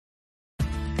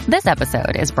This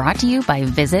episode is brought to you by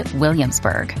Visit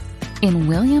Williamsburg. In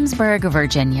Williamsburg,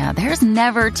 Virginia, there's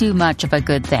never too much of a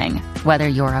good thing. Whether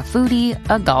you're a foodie,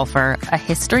 a golfer, a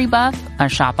history buff, a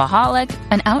shopaholic,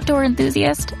 an outdoor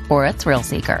enthusiast, or a thrill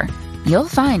seeker, you'll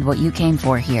find what you came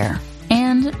for here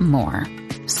and more.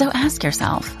 So ask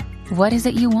yourself, what is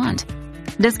it you want?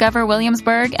 Discover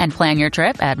Williamsburg and plan your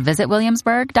trip at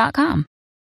visitwilliamsburg.com.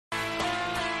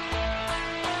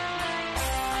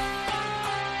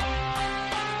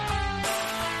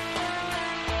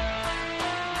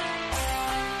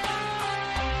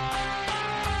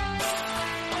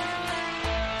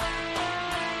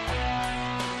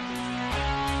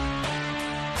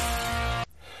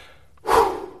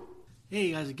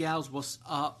 Hey guys and gals, what's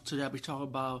up? Today I'll be talking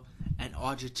about an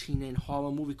Argentinian horror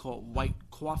movie called White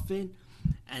Coffin.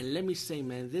 And let me say,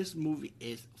 man, this movie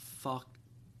is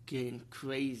fucking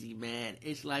crazy, man.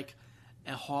 It's like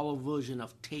a horror version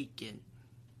of Taken,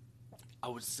 I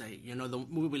would say. You know, the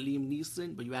movie with Liam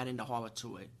Neeson, but you add in the horror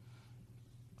to it,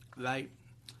 right?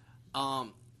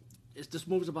 This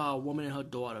movie's about a woman and her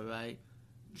daughter, right?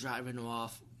 Driving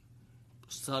off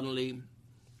suddenly,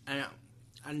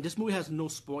 and this movie has no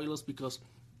spoilers because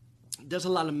there's a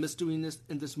lot of mystery in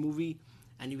this movie,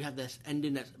 and you have this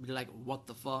ending that's like, what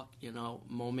the fuck, you know,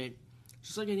 moment.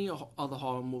 Just like any other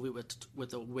horror movie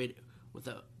with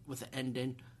an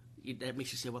ending that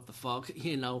makes you say what the fuck,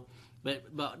 you know. But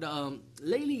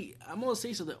lately, I'm gonna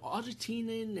say something.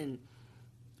 Argentinian and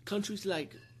countries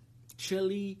like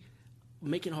Chile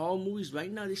making horror movies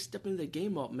right now, they're stepping their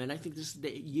game up, man. I think this is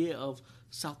the year of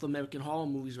South American horror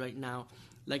movies right now.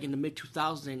 Like in the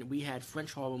mid-2000s, we had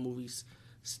French horror movies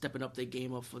stepping up their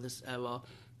game up for this era,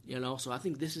 you know. So I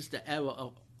think this is the era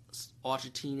of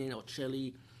Argentina or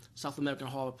Chile, South American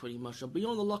horror pretty much. So be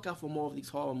on the lookout for more of these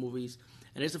horror movies.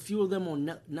 And there's a few of them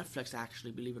on Netflix,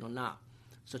 actually, believe it or not.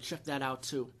 So check that out,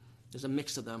 too. There's a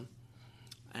mix of them.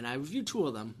 And I reviewed 2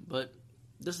 of them, but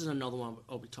this is another one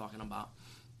I'll be talking about.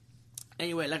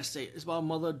 Anyway, like I say, it's about a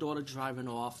mother and daughter driving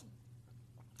off.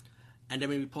 And then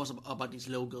we post about these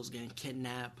little girls getting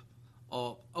kidnapped,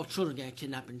 or children getting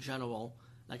kidnapped in general,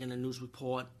 like in the news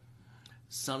report.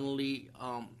 Suddenly,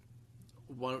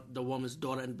 the woman's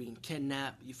daughter ended up being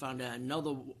kidnapped. You found out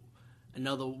another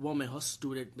woman, her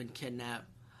student, been kidnapped.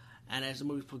 And as the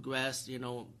movie progressed, you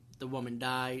know, the woman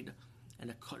died,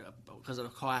 and because of a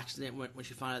car accident when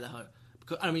she found out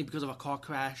that because of a car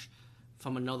crash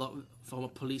from a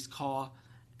police car,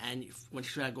 and when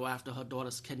she tried to go after her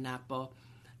daughter's kidnapper.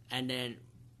 And then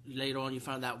later on, you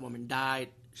found that woman died.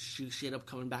 She ended up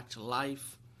coming back to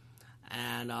life.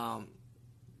 And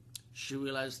she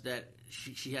realized that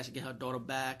she has to get her daughter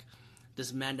back.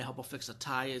 This man to help her fix her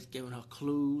tires, giving her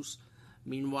clues.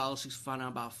 Meanwhile, she's finding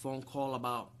out about a phone call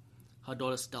about her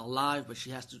daughter's still alive, but she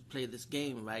has to play this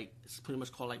game, right? It's pretty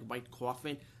much called like White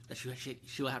Coffin, that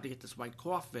she'll have to get this white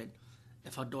coffin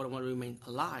if her daughter want to remain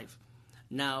alive.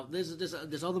 Now,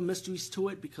 there's other mysteries to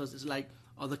it because it's like,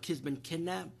 other kids been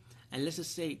kidnapped? And let's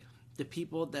just say the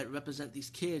people that represent these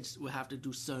kids will have to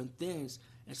do certain things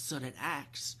and certain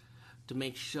acts to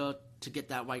make sure to get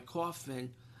that white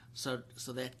coffin so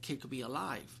that kid could be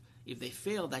alive. If they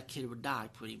fail, that kid would die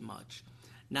pretty much.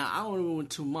 Now, I don't want to ruin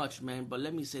too much, man, but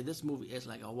let me say this movie is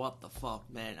like a what the fuck,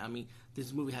 man. I mean,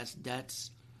 this movie has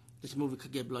deaths. This movie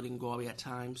could get bloody and gory at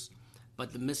times.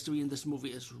 But the mystery in this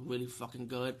movie is really fucking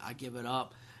good. I give it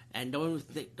up. And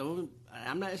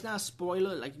it's not a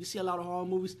spoiler. Like, you see a lot of horror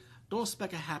movies, don't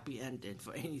expect a happy ending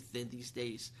for anything these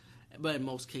days. But in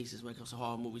most cases, when it comes to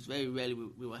horror movies, very rarely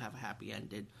we will have a happy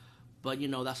ending. But, you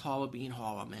know, that's horror being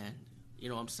horror, man. You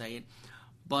know what I'm saying?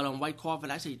 But on White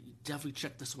Coffin, I say definitely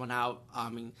check this one out. I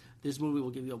mean, this movie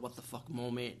will give you a what the fuck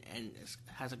moment, and it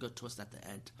has a good twist at the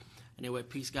end. Anyway,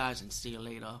 peace, guys, and see you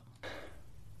later.